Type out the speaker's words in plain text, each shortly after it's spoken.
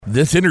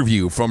This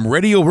interview from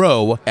Radio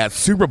Row at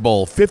Super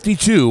Bowl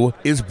 52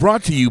 is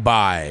brought to you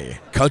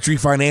by Country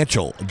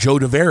Financial, Joe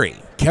DeVary,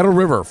 Kettle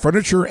River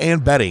Furniture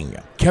and Bedding,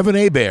 Kevin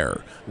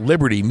Hebert,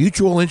 Liberty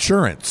Mutual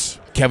Insurance,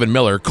 Kevin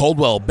Miller,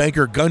 Coldwell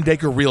Banker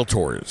Gundaker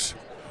Realtors,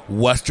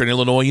 Western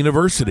Illinois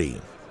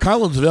University,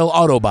 Collinsville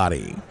Auto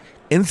Body,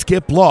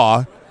 Inskip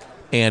Law,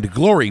 and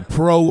Glory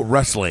Pro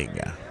Wrestling.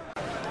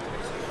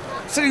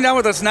 Sitting down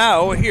with us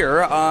now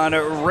here on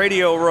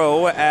Radio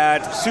Row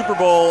at Super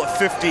Bowl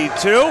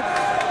 52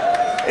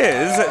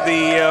 is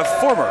the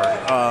former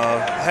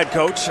head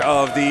coach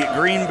of the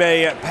Green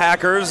Bay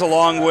Packers,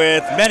 along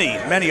with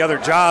many other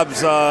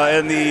jobs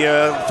in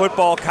the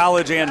football,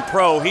 college, and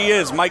pro. He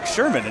is Mike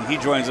Sherman, and he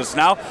joins us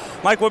now.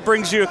 Mike, what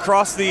brings you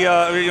across the,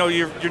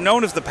 you're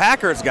known as the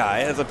Packers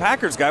guy. As a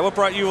Packers guy, what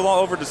brought you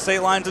over to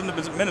state lines into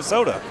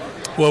Minnesota?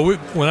 Well,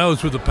 when I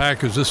was with the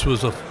Packers, this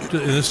was and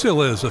it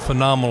still is, a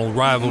phenomenal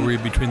rivalry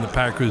between the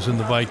Packers and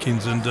the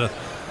Vikings,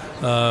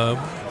 and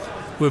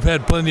we've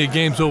had plenty of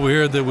games over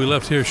here that we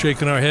left here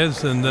shaking our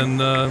heads, and then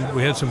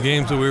we had some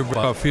games that we were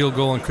a field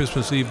goal on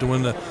Christmas Eve to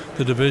win the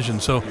division.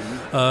 So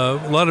a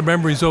lot of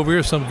memories over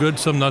here, some good,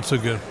 some not so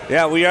good.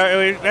 Yeah, we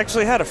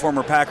actually had a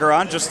former Packer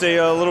on just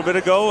a little bit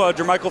ago.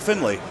 Jermichael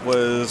Finley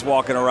was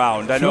walking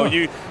around. I know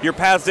your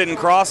paths didn't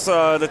cross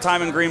the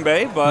time in Green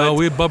Bay, but no,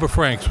 we had Bubba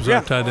Franks was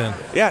our tight end.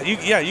 Yeah,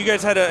 you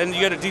guys had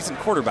a decent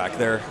quarterback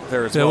there as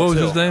well. Yeah, what was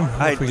too. His name?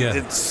 I forget.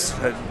 It's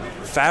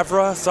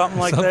Favre, something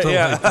like that.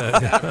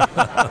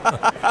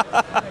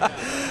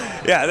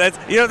 Yeah, that's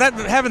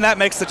having that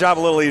makes the job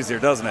a little easier,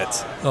 doesn't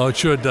it? Oh, it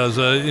sure does.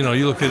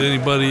 You look at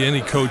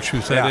any coach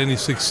who's had any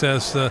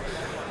success.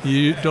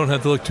 You don't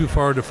have to look too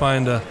far to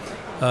find a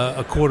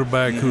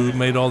quarterback who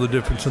made all the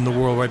difference in the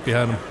world right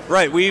behind him.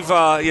 Right. We've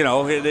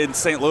in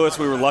St. Louis,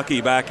 we were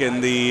lucky back in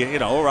the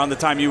around the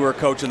time you were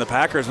coaching the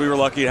Packers, we were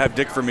lucky to have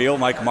Dick Vermeil,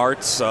 Mike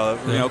Martz,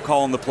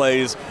 calling the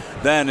plays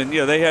then, and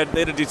they had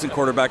a decent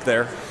quarterback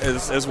there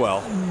as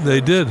well.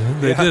 They did.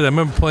 I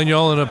remember playing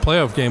y'all in a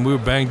playoff game. We were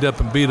banged up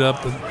and beat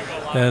up,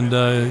 and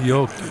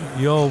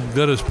y'all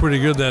got us pretty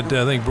good that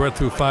day. I think Brett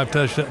threw 5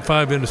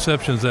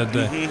 interceptions that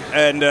day. Mm-hmm.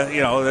 And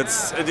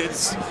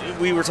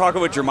we were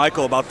talking with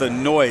Jermichael about the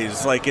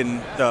noise, like in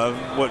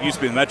what used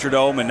to be the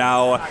Metrodome, and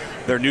now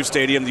their new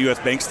stadium, the U.S.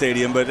 Bank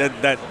Stadium. But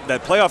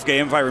that playoff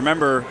game, if I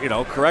remember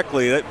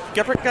correctly, that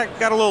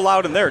got a little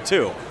loud in there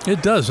too.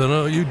 It does. I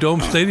know you Dome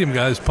Stadium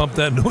guys pump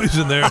that noise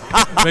in there,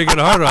 make it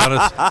harder on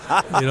us.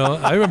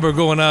 I remember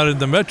going out in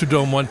the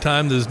Metrodome one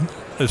time. There's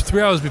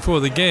 3 hours before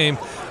the game.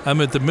 I'm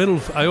at the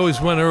middle. I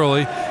always went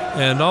early,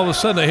 and all of a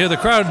sudden I hear the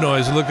crowd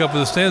noise. I look up at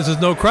the stands.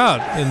 There's no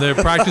crowd, and they're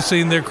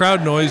practicing their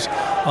crowd noise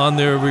on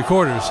their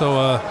recorders.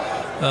 So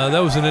that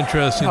was an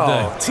interesting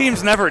day.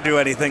 Teams never do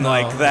anything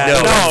like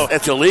that. No,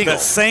 it's illegal. The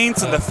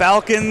Saints and the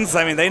Falcons,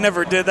 they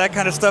never did that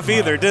kind of stuff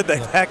either, did they,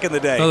 back in the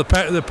day? No,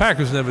 the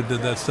Packers never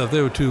did that stuff.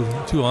 They were too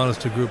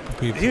honest a group of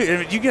people.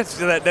 You get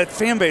to that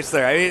fan base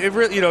there. It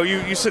really,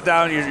 you sit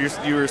down,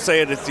 you were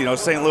saying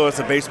it's, St. Louis,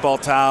 a baseball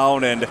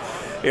town, and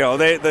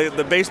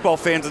the baseball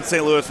fans in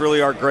St. Louis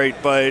really are great,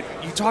 but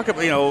you talk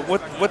about,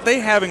 what they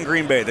have in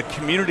Green Bay, the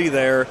community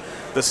there,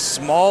 the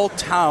small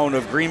town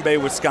of Green Bay,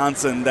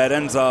 Wisconsin, that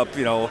ends up,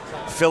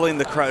 filling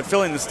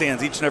the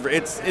stands each and every.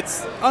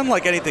 It's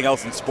unlike anything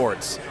else in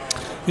sports.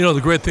 The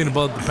great thing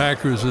about the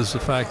Packers is the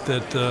fact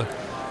that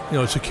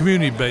it's a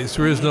community base.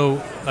 There is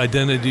no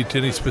identity to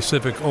any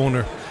specific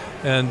owner,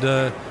 and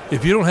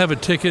if you don't have a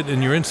ticket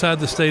and you're inside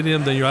the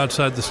stadium, then you're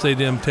outside the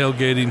stadium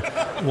tailgating,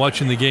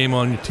 watching the game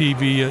on your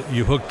TV.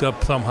 You hooked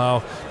up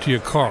somehow to your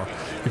car.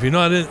 If you're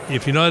not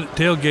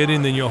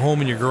tailgating, then you're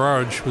home in your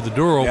garage with the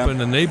door open,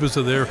 and neighbors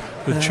are there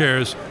with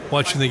chairs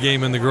watching the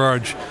game in the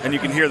garage. And you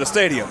can hear the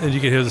stadium.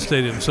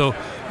 So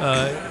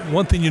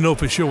one thing you know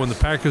for sure, when the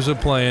Packers are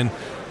playing,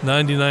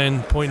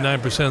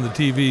 99.9% of the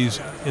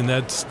TVs in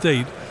that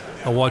state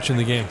are watching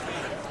the game.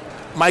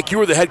 Mike, you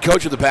were the head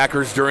coach of the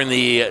Packers during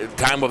the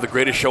time of the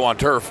greatest show on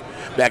turf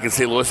back in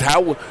St. Louis.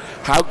 How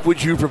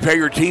would you prepare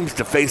your teams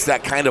to face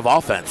that kind of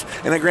offense?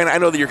 And granted, I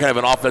know that you're kind of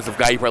an offensive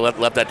guy. You probably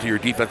left that to your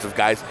defensive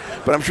guys.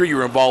 But I'm sure you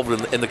were involved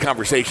in the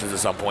conversations at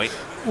some point.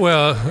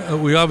 Well,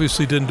 we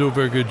obviously didn't do a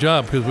very good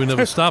job because we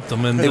never stopped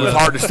them. And it was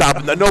hard to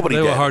stop. Nobody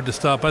did. They were hard to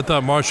stop. I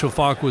thought Marshall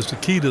Faulk was the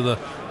key to the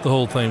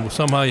whole thing.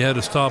 Somehow you had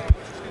to stop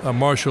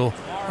Marshall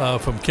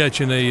from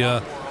catching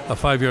a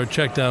 5-yard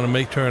check down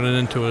and turn it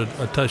into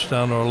a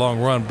touchdown or a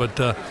long run. But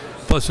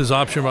plus his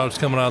option routes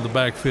coming out of the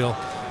backfield.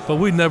 But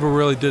we never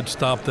really did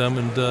stop them,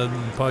 and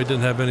probably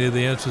didn't have any of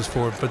the answers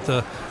for it.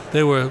 But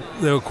they were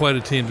quite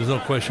a team. There's no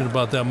question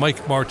about that.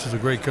 Mike Martz is a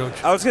great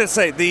coach. I was going to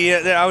say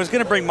I was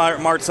going to bring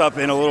Martz up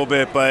in a little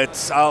bit,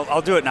 but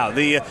I'll do it now.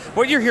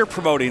 What you're here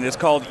promoting is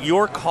called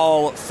Your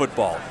Call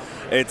Football.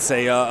 It's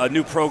a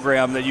new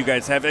program that you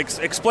guys have.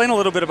 Explain a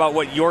little bit about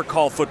what Your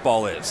Call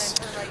Football is.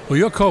 Well,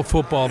 Your Call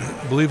Football,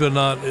 believe it or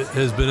not, it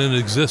has been in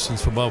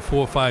existence for about 4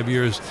 or 5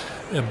 years.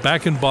 And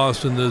back in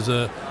Boston, there's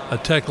a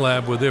tech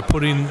lab where they're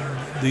putting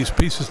these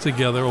pieces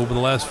together over the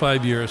last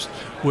 5 years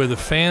where the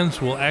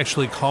fans will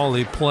actually call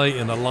a play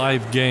in a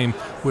live game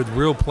with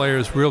real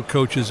players, real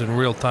coaches in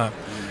real time.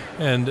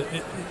 And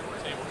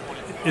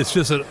it's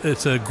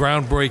a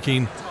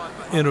groundbreaking,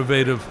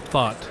 innovative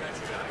thought.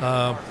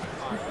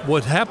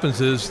 What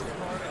happens is,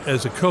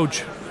 as a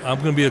coach, I'm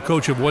going to be a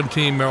coach of one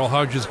team. Merrill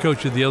Hodge is a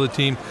coach of the other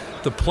team.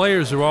 The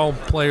players are all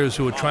players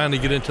who are trying to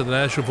get into the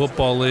National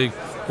Football League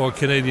or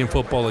Canadian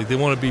Football League. They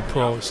want to be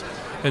pros,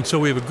 and so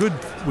we have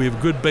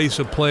a good base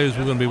of players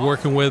we're going to be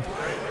working with,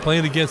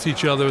 playing against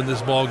each other in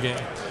this ball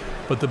game.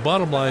 But the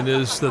bottom line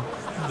is that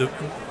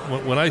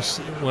when it's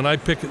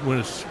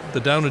the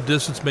down and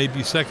distance may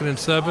be 2nd and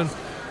 7,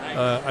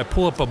 I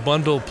pull up a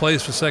bundle of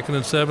plays for 2nd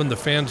and 7. The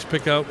fans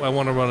pick out. I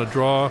want to run a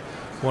draw.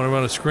 I want to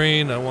run a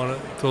screen. I want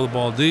to throw the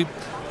ball deep.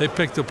 They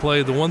pick the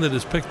play. The one that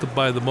is picked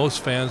by the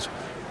most fans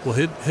will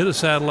hit a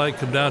satellite,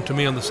 come down to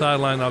me on the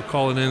sideline. I'll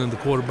call it in, and the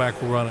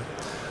quarterback will run it.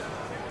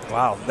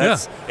 Wow,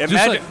 but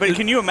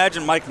can you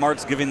imagine Mike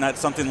Martz giving that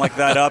something like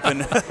that up? And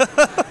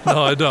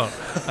no, I don't.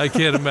 I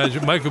can't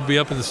imagine. Mike would be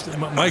up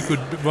Mike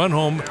would run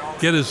home,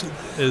 get his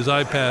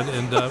iPad,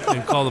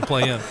 and call the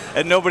play in.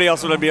 And nobody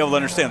else would be able to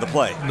understand the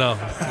play. No.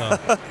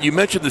 You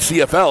mentioned the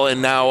CFL,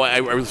 and now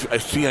I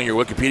see on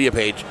your Wikipedia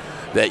page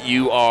that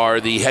you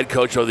are the head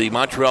coach of the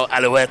Montreal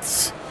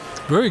Alouettes.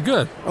 Very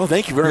good. Oh,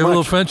 thank you very much. You have a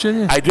little French in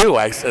you? I do,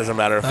 as a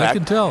matter of fact. I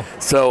can tell.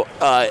 So,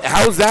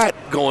 how's that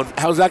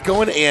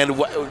going? And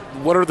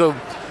what are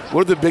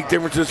the big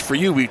differences for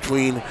you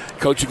between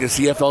coaching a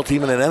CFL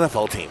team and an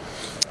NFL team?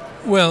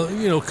 Well,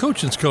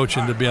 coaching's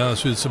coaching. To be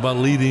honest with you, it's about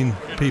leading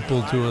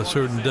people to a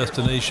certain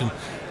destination,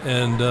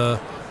 and the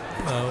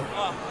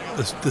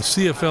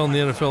CFL and the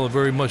NFL are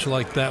very much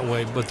like that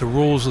way. But the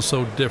rules are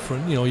so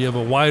different. You have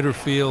a wider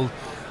field,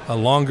 a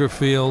longer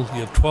field.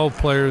 You have 12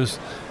 players.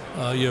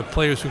 You have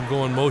players who can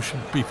go in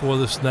motion before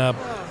the snap,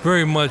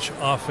 very much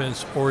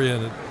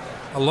offense-oriented.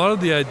 A lot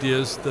of the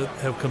ideas that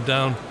have come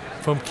down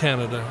from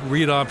Canada,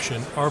 read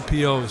option,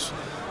 RPOs,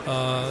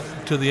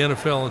 to the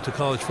NFL and to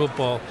college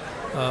football,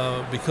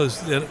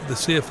 because the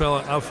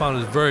CFL I found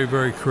is very,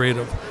 very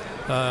creative.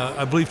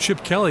 I believe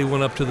Chip Kelly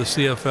went up to the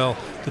CFL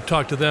to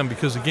talk to them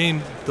because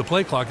the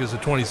play clock is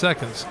at 20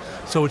 seconds,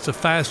 so it's a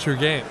faster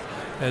game.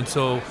 And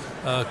so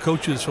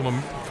coaches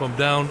from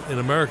down in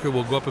America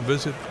will go up and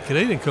visit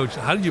Canadian coaches.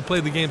 How did you play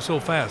the game so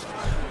fast?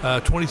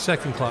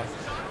 20-second clock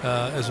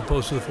as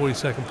opposed to the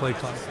 40-second play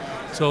clock.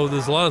 So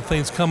there's a lot of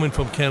things coming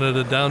from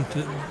Canada down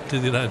to the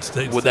United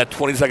States. Would that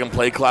 20-second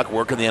play clock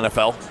work in the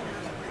NFL?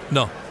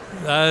 No,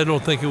 I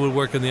don't think it would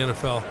work in the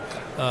NFL.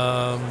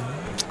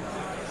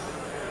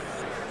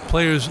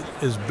 Players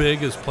as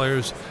big as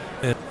players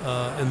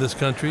in this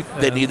country.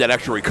 They need that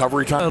extra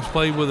recovery time? Don't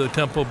play with a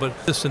tempo,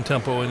 but distant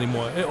tempo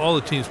anymore. All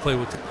the teams play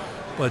with it.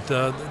 But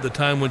the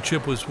time when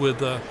Chip was with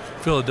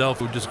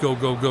Philadelphia, would just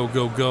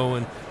go,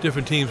 and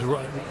different teams.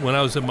 When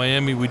I was in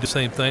Miami, we did the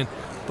same thing.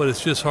 But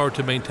it's just hard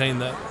to maintain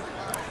that.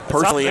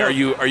 Personally, are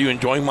you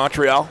enjoying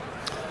Montreal?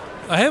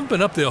 I haven't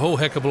been up there a whole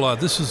heck of a lot.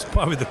 This is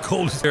probably the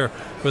coldest year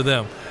for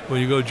them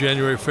when you go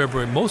January,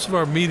 February. Most of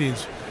our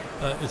meetings,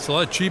 it's a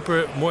lot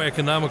cheaper, more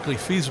economically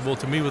feasible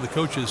to meet with the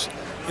coaches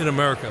in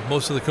America.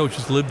 Most of the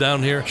coaches live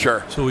down here.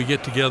 Sure. So we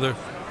get together.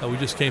 We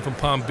just came from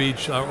Palm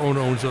Beach. Our owner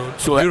owns a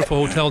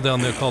beautiful hotel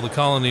down there called the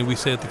Colony. We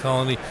stay at the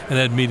Colony and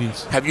had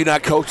meetings. Have you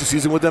not coached a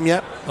season with them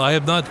yet? I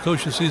have not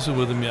coached a season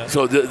with them yet.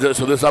 So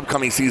this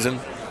upcoming season?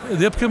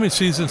 The upcoming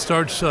season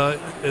starts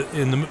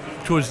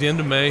towards the end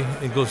of May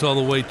and goes all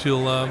the way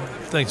till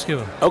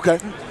Thanksgiving. Okay.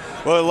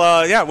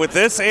 Well, with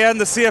this and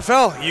the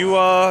CFL,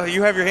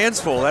 you have your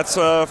hands full. That's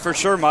for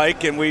sure,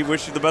 Mike, and we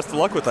wish you the best of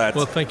luck with that.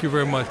 Well, thank you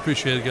very much.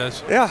 Appreciate it,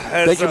 guys. Yeah.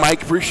 Thank you,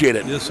 Mike. Appreciate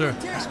it. Yes, sir.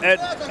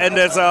 And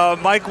as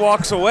Mike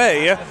walks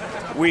away,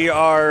 we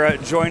are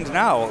joined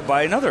now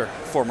by another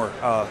former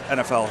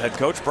NFL head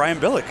coach. Brian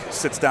Billick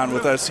sits down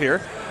with us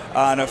here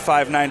on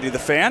 590 The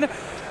Fan.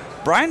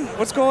 Brian,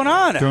 what's going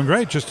on? Doing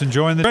great. Just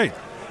enjoying the great.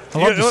 I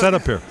love the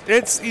setup here.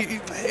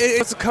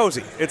 It's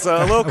cozy. It's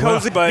a little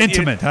cozy, but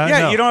intimate.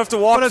 You don't have to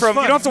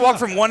walk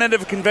from one end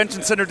of a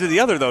convention center to the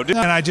other, though. And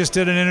I just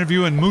did an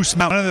interview in Moose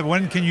Mountain.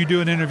 When can you do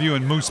an interview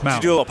in Moose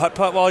Mountain? Did you do a little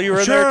putt-putt while you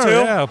were there too?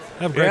 Yeah,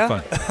 have great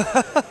fun.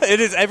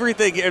 It is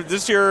everything.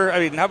 This year,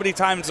 how many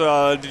times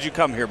did you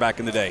come here back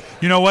in the day?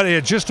 You know what?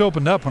 It just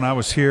opened up when I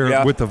was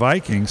here with the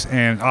Vikings,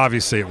 and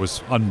obviously it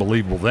was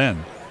unbelievable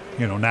then.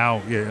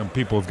 Now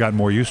people have gotten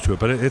more used to it,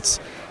 but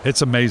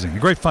it's amazing.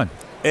 Great fun.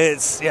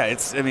 It's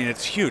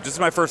huge. This is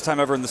my first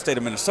time ever in the state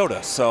of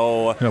Minnesota,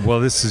 so. Yeah,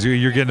 well,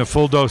 you're getting a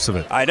full dose of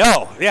it. I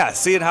know. Yeah,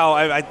 seeing how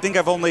I think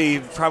I've only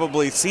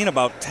probably seen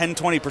about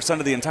 10-20%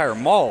 of the entire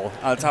mall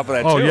on top of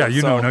that. Oh too. yeah,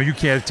 no, you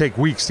can't take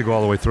weeks to go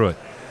all the way through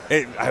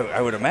it.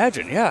 I would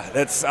imagine. Yeah,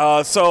 that's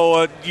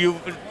the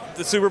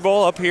Super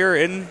Bowl up here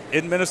in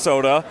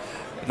Minnesota.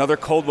 Another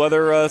cold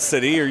weather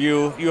city. Are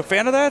you a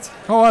fan of that?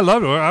 Oh, I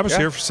loved it. I was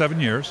here for 7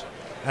 years.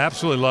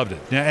 Absolutely loved it.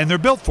 Yeah, and they're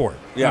built for it.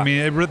 Yeah. I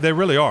mean, they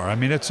really are. I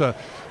mean, it's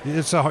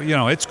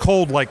it's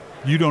cold like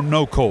you don't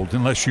know cold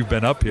unless you've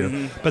been up here.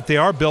 Mm-hmm. But they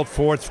are built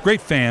for it. It's great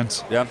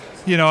fans. Yeah.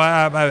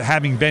 I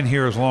having been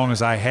here as long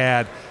as I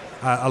had,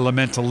 I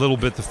lament a little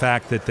bit the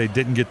fact that they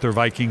didn't get their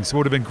Vikings. It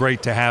would have been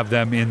great to have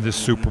them in this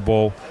Super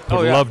Bowl.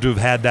 Would love to have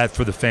had that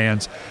for the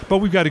fans. But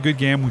we've got a good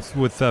game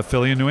with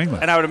Philly and New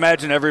England. And I would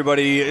imagine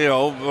everybody,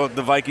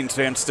 the Vikings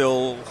fans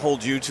still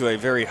hold you to a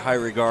very high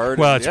regard.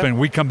 Well,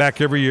 we come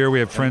back every year. We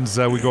have friends.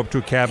 We go up to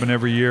a cabin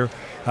every year.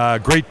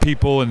 Great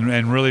people,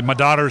 and really, my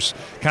daughters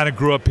kind of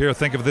grew up here.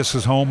 Think of this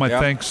as home, I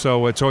think.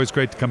 So it's always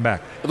great to come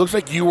back. It looks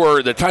like you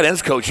were the tight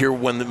ends coach here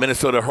when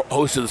Minnesota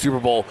hosted the Super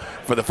Bowl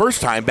for the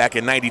first time back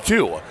in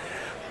 '92.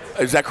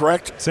 Is that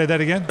correct? Say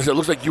that again. So it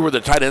looks like you were the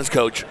tight ends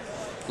coach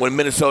when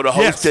Minnesota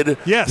hosted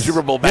the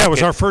Super Bowl back. Yeah, it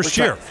was our first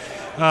year,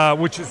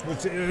 which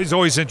is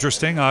always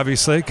interesting.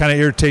 Obviously, kind of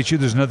irritates you.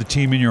 There's another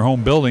team in your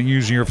home building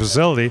using your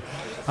facility.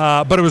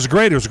 But it was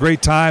great. It was a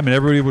great time, and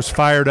everybody was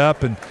fired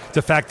up. And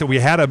the fact that we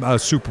had a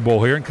Super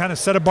Bowl here and kind of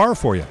set a bar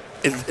for you.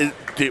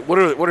 What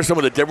are some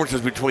of the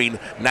differences between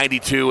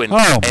 92 and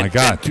and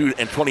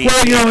 2018?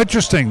 Well,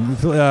 interesting.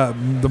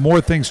 The more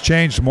things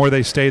change, the more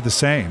they stay the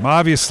same.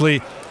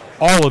 Obviously,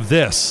 all of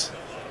this,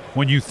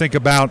 when you think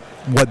about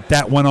what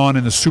that went on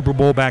in the Super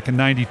Bowl back in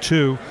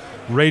 92,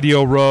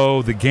 Radio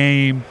Row, the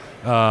game,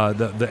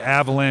 the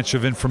avalanche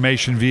of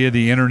information via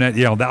the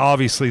internet,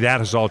 obviously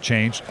that has all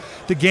changed.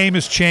 The game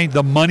has changed.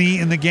 The money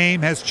in the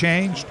game has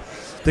changed.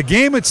 The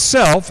game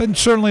itself, and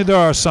certainly there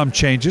are some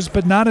changes,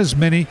 but not as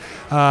many.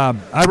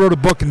 I wrote a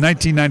book in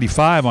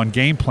 1995 on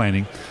game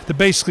planning that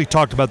basically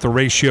talked about the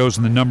ratios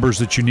and the numbers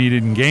that you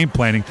needed in game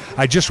planning.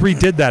 I just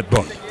redid that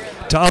book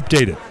to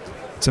update it.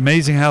 It's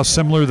amazing how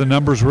similar the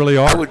numbers really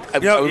are. I would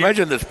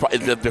imagine they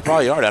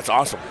probably are. That's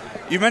awesome.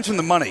 You mentioned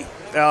the money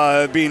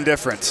being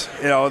different.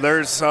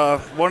 There's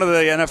one of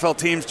the NFL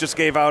teams just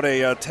gave out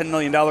a $10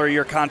 million a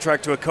year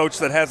contract to a coach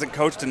that hasn't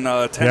coached in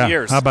 10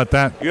 years. How about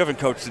that? You haven't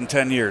coached in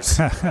 10 years.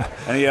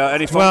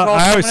 Any phone well,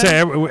 calls? I always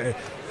say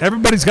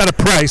everybody's got a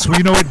price. Well,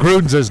 you know what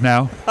Gruden's is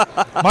now.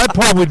 My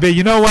point would be,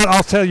 you know what?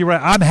 I'll tell you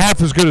right. I'm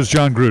half as good as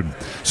John Gruden.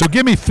 So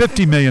give me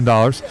 $50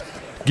 million.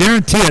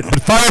 Guarantee it,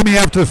 but fire me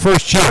after the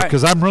first year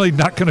because I'm really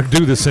not going to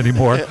do this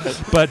anymore.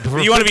 But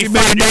you want to be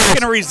fired? You're not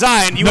going to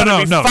resign. You want to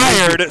be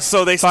fired,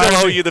 so they still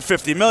owe you the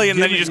 $50 million,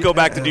 and then you just go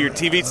back to do your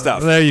TV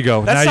stuff. There you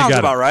go. That now sounds you got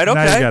about right.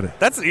 Okay, now you got it.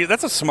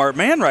 That's a smart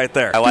man right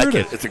there. I like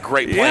it. It's a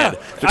great plan.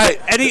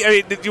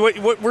 Yeah.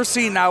 What we're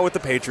seeing now with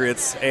the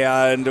Patriots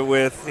and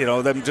with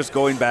them just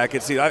going back.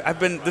 This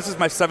is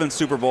my 7th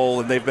Super Bowl,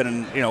 and they've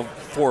been in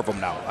 4 of them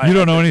now. You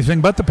don't know anything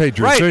but the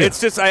Patriots, right? Do you?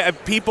 It's just I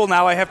have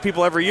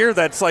people every year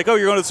that's like, oh,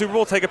 you're going to the Super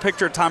Bowl, take a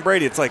picture of Tom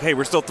Brady. It's like, hey,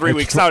 we're still 3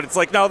 weeks out. It's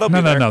like, no, they'll be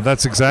there. No.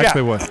 That's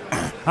exactly what.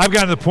 I've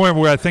gotten to the point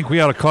where I think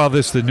we ought to call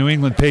this the New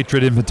England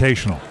Patriot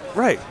Invitational.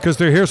 Right. Because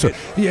they're here. So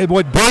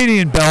what Brady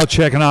and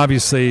Belichick, and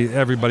obviously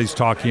everybody's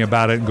talking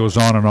about it and goes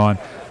on and on,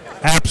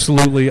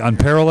 absolutely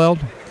unparalleled,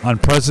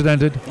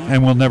 unprecedented,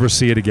 and we'll never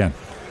see it again.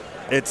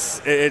 It's.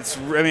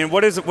 I mean,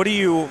 what do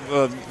you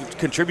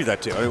contribute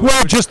that to?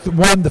 Well, just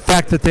the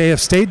fact that they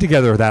have stayed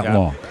together that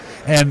long,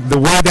 and the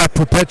way that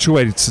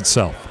perpetuates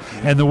itself.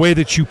 And the way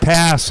that you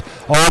pass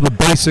all the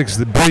basics,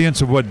 the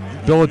brilliance of what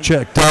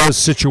Belichick does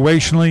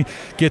situationally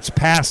gets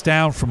passed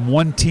down from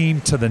one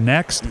team to the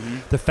next. Mm-hmm.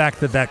 The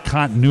fact that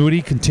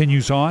continuity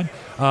continues on.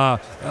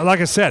 Like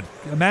I said,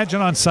 imagine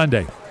on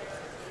Sunday,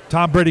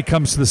 Tom Brady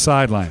comes to the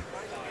sideline.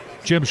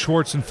 Jim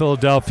Schwartz in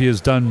Philadelphia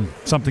has done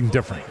something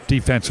different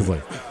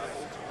defensively.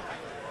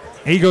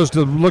 He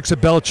looks at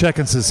Belichick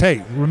and says,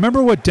 hey,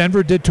 remember what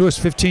Denver did to us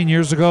 15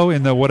 years ago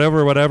in the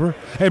whatever?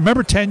 Hey,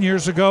 remember 10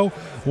 years ago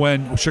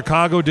when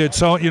Chicago did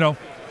so,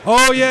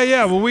 oh,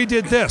 yeah, well, we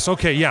did this.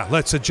 Okay, yeah,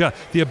 let's adjust.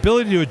 The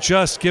ability to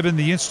adjust given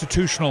the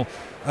institutional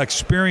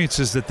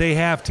experiences that they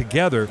have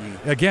together,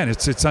 again,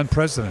 it's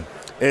unprecedented.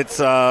 It's,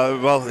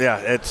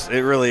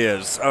 it really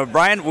is.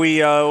 Brian,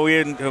 we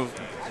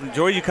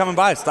enjoy you coming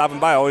by, stopping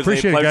by. Always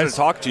Appreciate a pleasure to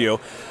talk to you.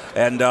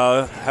 And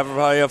have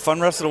a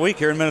fun rest of the week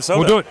here in Minnesota.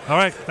 We'll do it. All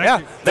right.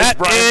 Thank you. That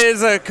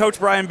is Coach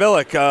Brian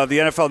Billick, the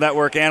NFL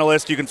Network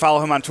analyst. You can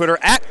follow him on Twitter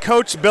at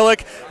Coach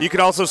Billick. You can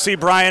also see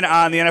Brian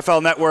on the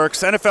NFL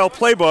Network's NFL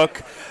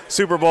Playbook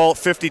Super Bowl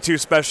 52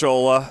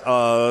 special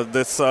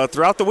this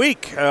throughout the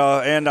week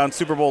and on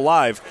Super Bowl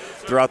Live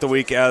throughout the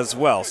week as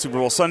well. Super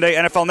Bowl Sunday,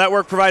 NFL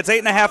Network provides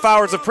 8.5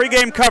 hours of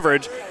pregame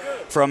coverage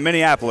from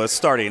Minneapolis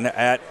starting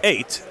at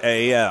 8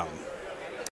 a.m.